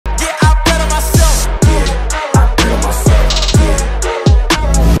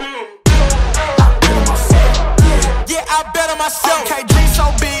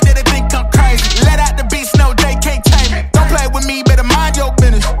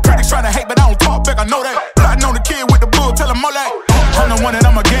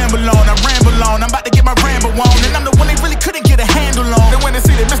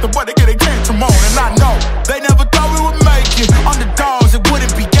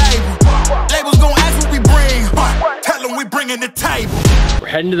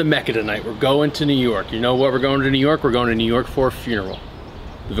heading to the Mecca tonight. We're going to New York. You know what? We're going to New York. We're going to New York for a funeral.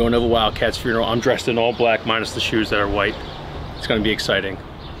 The Villanova Wildcats funeral. I'm dressed in all black minus the shoes that are white. It's gonna be exciting.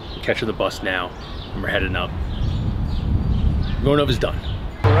 We're catching the bus now and we're heading up. Villanova's done.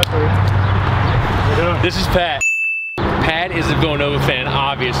 This is Pat. Pat is a Villanova fan,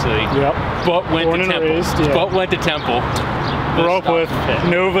 obviously. Yep. But went Born to and Temple. raised, yeah. But went to Temple. Grew up with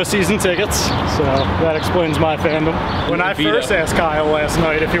Nova season tickets, so that explains my fandom. When I first asked Kyle last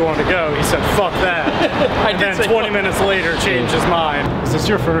night if he wanted to go, he said, fuck that. And then 20 minutes later, changed his mind. Is this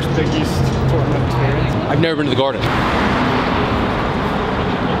your first Big East tournament experience? I've never been to the Garden.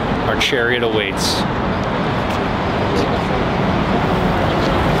 Our chariot awaits.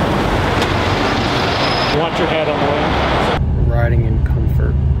 Watch your head on the way. Riding in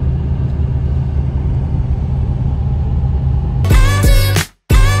comfort.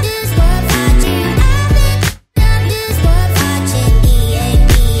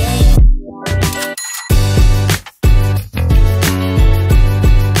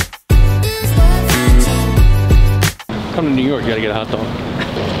 Come to New York, you gotta get a hot dog.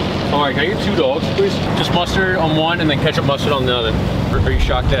 All right, can I get 2 dogs, please? Just mustard on one and then ketchup mustard on the other. Are you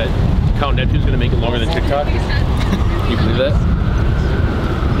shocked that Count Neptune's gonna make it longer than TikTok? Can you believe that?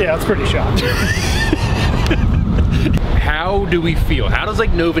 Yeah, it's pretty shocking. How do we feel? How does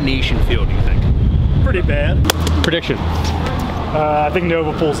like Nova Nation feel, do you think? Pretty bad. Prediction. I think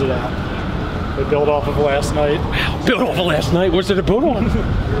Nova pulls it out. They built off of last night. Wow, built off of last night? What's there to build on?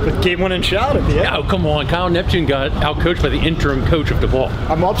 The game-winning shot at the end. Oh, come on. Kyle Neptune got outcoached by the interim coach of DePaul.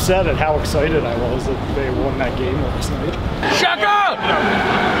 I'm upset at how excited I was that they won that game last night. Shaka!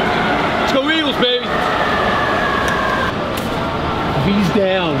 Let's go Eagles, baby! V's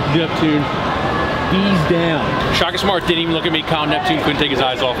down, Neptune. V's down. Shaka Smart didn't even look at me. Kyle Neptune couldn't take his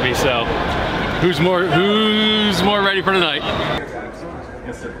eyes off me, so who's more ready for tonight?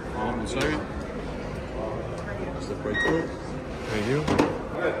 Yes, sir. One second. Step right through it. Thank you.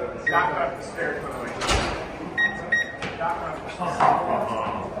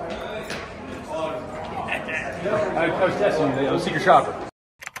 Coach testing you, secret shopper.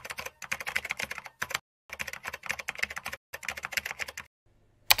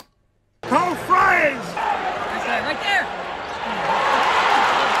 Go Friars! Right there!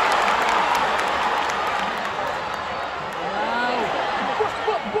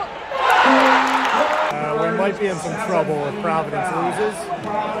 We might be in some trouble if Providence loses,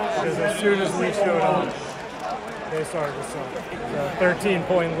 because as soon as we showed up, they started to suck. A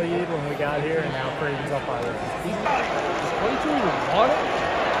 13-point lead when we got here, and now Creighton's up by 1.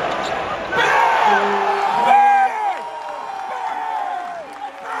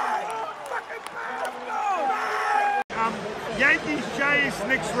 Yankees, Giants,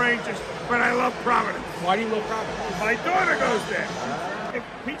 Knicks, Rangers, but I love Providence. Why do you love Providence? My daughter goes there. If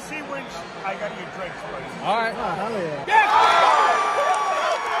PC wins, I got you drinks, buddy. All right. Oh, hell yeah. Yes!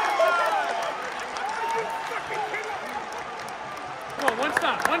 Come on, one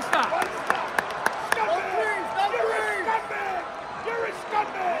stop. One stop. Scumbag! You're a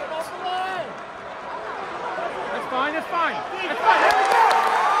scumbag! That's fine, that's fine. That's fine.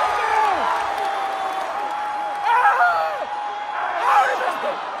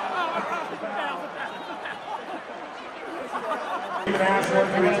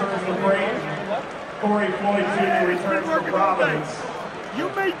 Ashworth returns to Creighton. Corey Floyd Jr. returns to Providence. You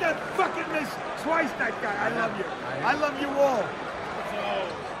made that fucking miss twice, that guy. I love you. I love you all.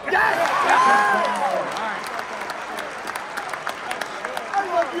 Yes! I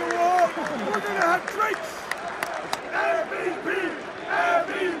love you all. We're gonna have drinks. MVP!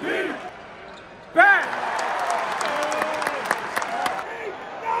 MVP! Back!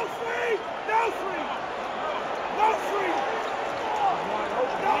 No three! No three! No three!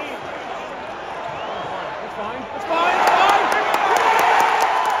 It's fine. It's fine.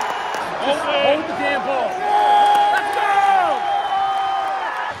 Hold the damn ball. Let's go!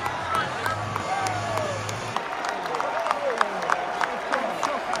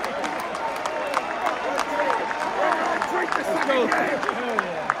 Drink the second game.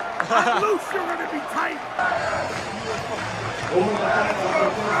 I'm loose, you're gonna be tight.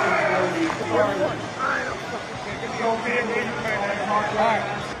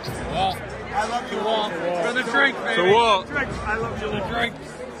 I love you all. For the drink, baby. So what? Drinks. I love you all. Drink.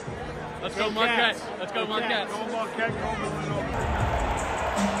 Let's go Marquette. Let's go Marquette. Go Marquette. Go Villanova.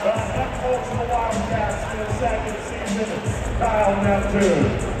 Head coach of the Wildcats in the second season, Kyle Neptune.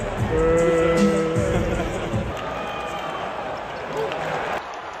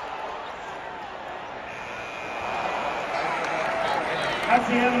 At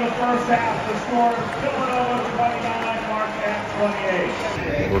the end of the first half, the score is Villanova 29, Marquette and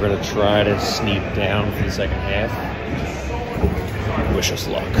 28. We're gonna try to sneak down for the second half. Wish us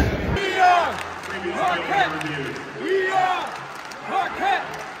luck. We are Marquette! We are Marquette!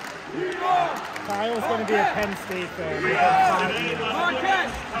 We are Kyle's going to be a Penn State fan.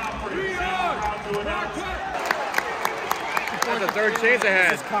 Marquette! We are Marquette! That's a third chance I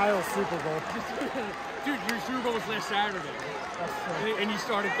This is had. Kyle's Super Bowl. Dude, your Super Bowl was last Saturday. And you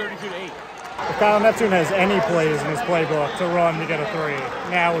started 32-8. If Kyle Neptune has any plays in his playbook to run to get a 3,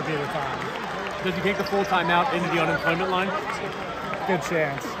 now would be the time. Does he take the full timeout into the unemployment line? Good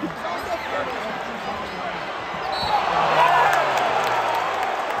chance.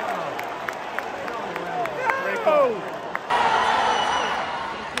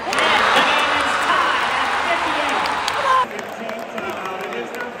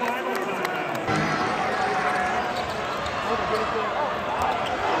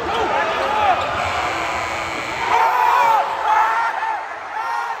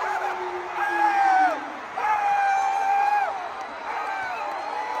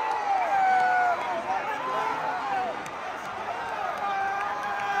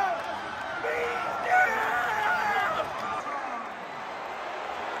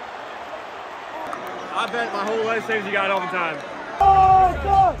 I bet my whole life savings you got it all the time.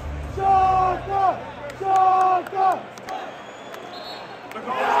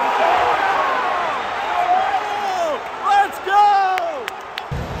 Let's go!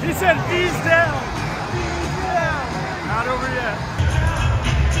 He said, ease down. Ease down. Not over yet.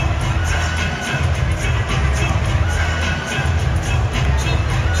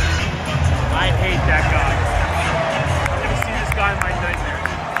 I hate that guy. I'm gonna see this guy in my nightmares.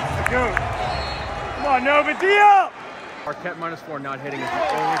 Go. Come on, Nova, deal! Marquette -4 not hitting is the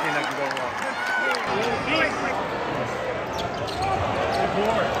only thing that can go wrong. Good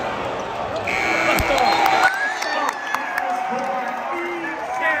board. Bees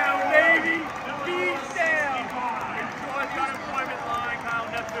down, baby! Bees down! Enjoy the unemployment line, Kyle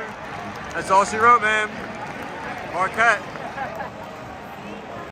Neptune. That's all she wrote, man. Marquette.